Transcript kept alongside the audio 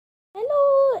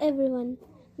everyone.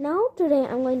 Now today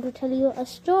I'm going to tell you a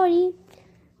story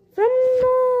from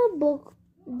the book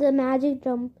The Magic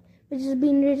Drum, which has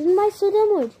been written by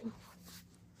Sudhamurti.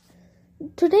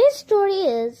 Today's story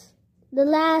is The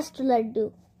Last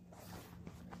Ladoo.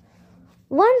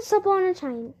 Once upon a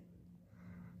time,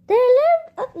 there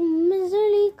lived a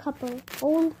miserly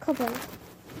old couple,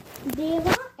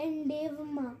 Deva and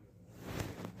Devma.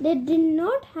 They did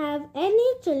not have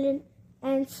any children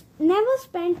and never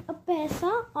spent a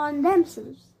paisa on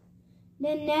themselves.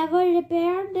 They never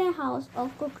repaired their house or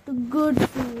cooked good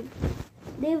food.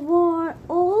 They wore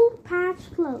old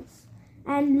patched clothes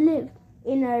and lived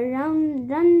in a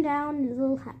run-down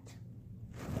little hut.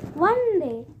 One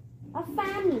day, a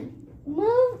family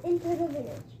moved into the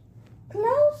village,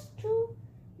 close to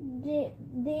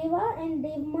Deva and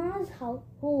Devma's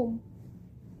home.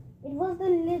 It was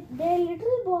their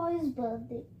little boy's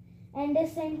birthday, and they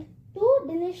sent 2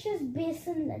 delicious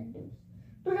basin ladoos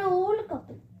to the old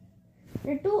couple.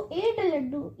 The two ate a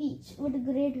ladoo each with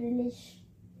great relish.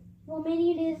 For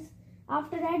many days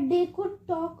after that, they could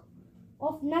talk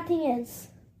of nothing else.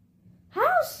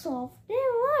 How soft they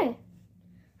were!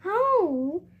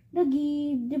 How the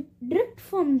ghee dripped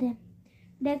from them!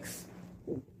 They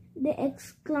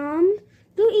exclaimed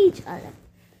to each other.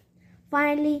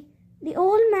 Finally, the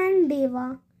old man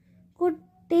Deva could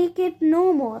take it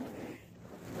no more.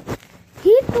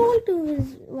 He told to his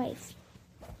wife,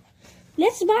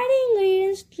 "Let's buy the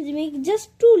ingredients to make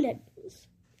just 2 ladoos."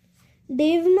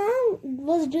 Devma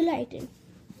was delighted.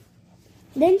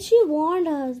 Then she warned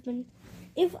her husband,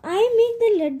 "If I make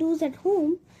the ladoos at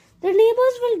home, the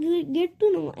neighbors will get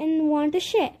to know and want a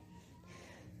share.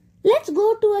 Let's go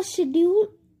to a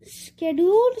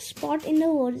scheduled spot in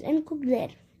the woods and cook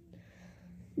there.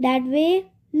 That way,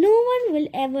 no one will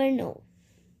ever know."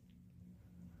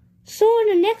 So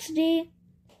the next day,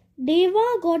 Deva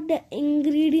got the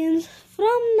ingredients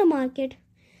from the market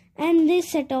and they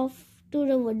set off to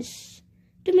the woods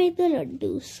to make the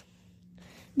ladoos.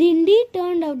 They indeed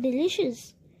turned out delicious,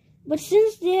 but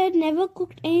since they had never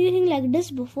cooked anything like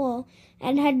this before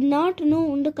and had not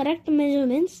known the correct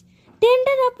measurements, they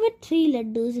ended up with 3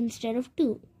 ladoos instead of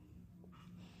 2.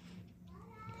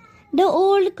 The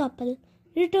old couple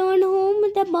returned home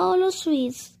with a bowl of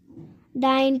sweets,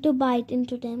 dying to bite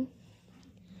into them.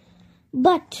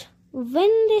 But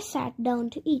when they sat down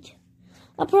to eat,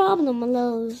 a problem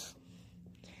arose.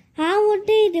 How would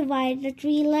they divide the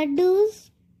 3 ladoos?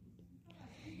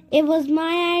 "It was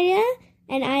my idea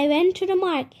and I went to the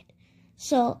market,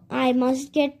 so I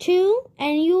must get 2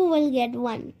 and you will get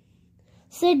 1,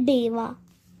 said Deva.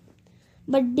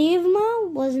 But Devma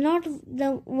was not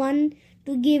the one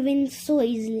to give in so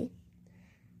easily.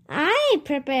 "I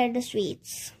prepared the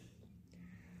sweets.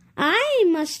 I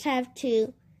must have 2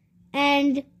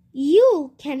 and you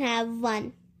can have 1.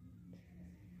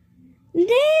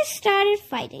 They started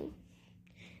fighting.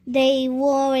 They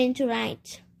wore into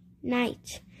night,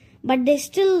 but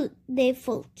they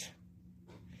fought.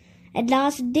 At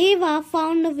last, Deva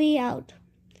found a way out.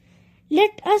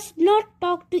 "Let us not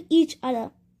talk to each other.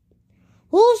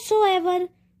 Whosoever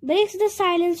breaks the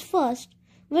silence first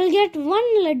will get 1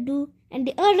 ladoo and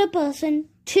the other person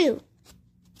 2.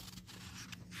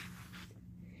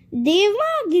 Deva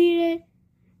agreed,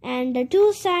 and the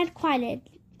 2 sat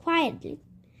quietly,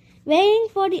 waiting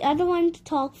for the other one to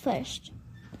talk first.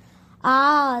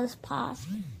 Hours passed,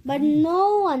 but no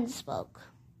one spoke.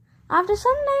 After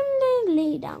some time, they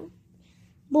lay down,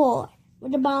 bored,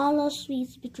 with a bowl of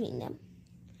sweets between them.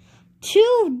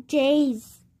 2 days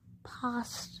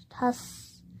passed thus,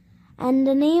 and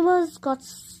the neighbors got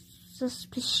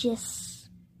suspicious.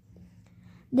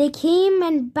 They came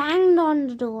and banged on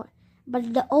the door,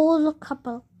 but the old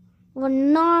couple would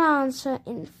not answer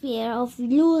in fear of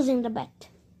losing the bet.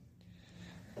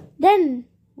 Then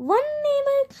one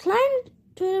neighbor climbed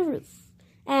to the roof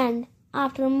and,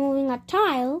 after removing a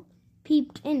tile,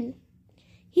 peeped in.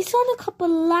 He saw the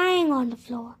couple lying on the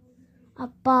floor, a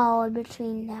bowl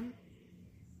between them.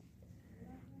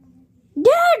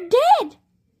 "They're dead!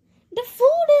 The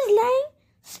food is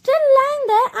still lying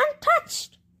there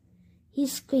untouched!" he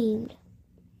screamed.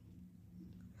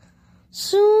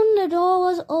 Soon the door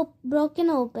was broken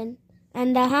open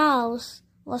and the house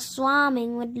was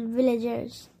swarming with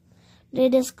villagers. They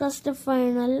discussed the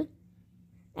funeral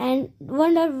and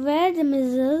wondered where the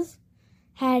misers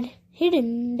had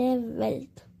hidden their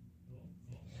wealth.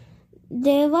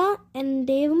 Deva and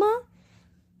Devma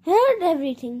heard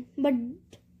everything but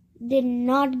did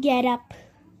not get up,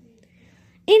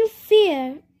 in fear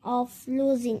of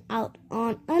losing out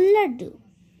on a ladoo.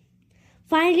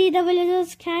 Finally, the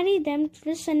villagers carried them to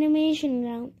the cremation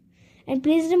ground and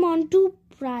placed them on 2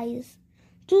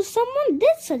 to someone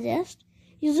did suggest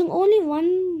using only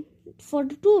one for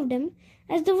the two of them,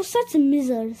 as they were such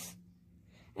misers.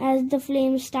 As the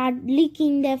flames started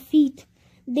licking their feet,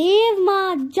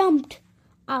 Devma jumped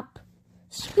up,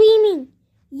 screaming,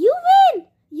 "You win!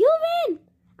 You win!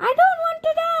 I don't want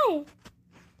to die!"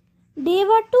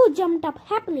 Deva too jumped up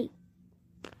happily.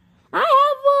 "I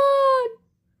have won!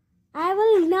 I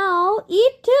will now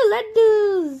eat 2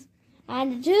 ladoos!"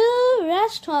 And the two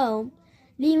rushed home,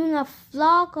 leaving a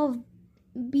flock of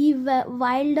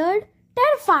bewildered,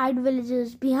 terrified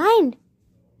villagers behind.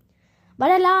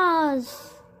 But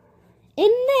alas,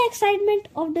 in the excitement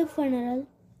of the funeral,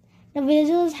 the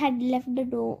villagers had left the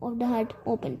door of the hut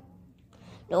open.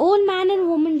 The old man and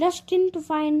woman rushed in to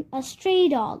find a stray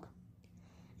dog,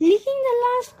 licking the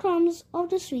last crumbs of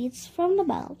the sweets from the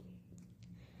bowl.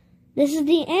 This is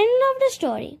the end of the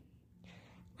story.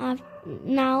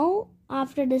 Now,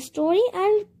 after the story,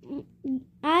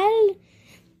 I'll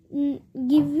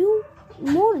give you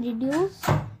more videos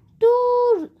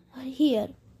to hear.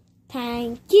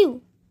 Thank you.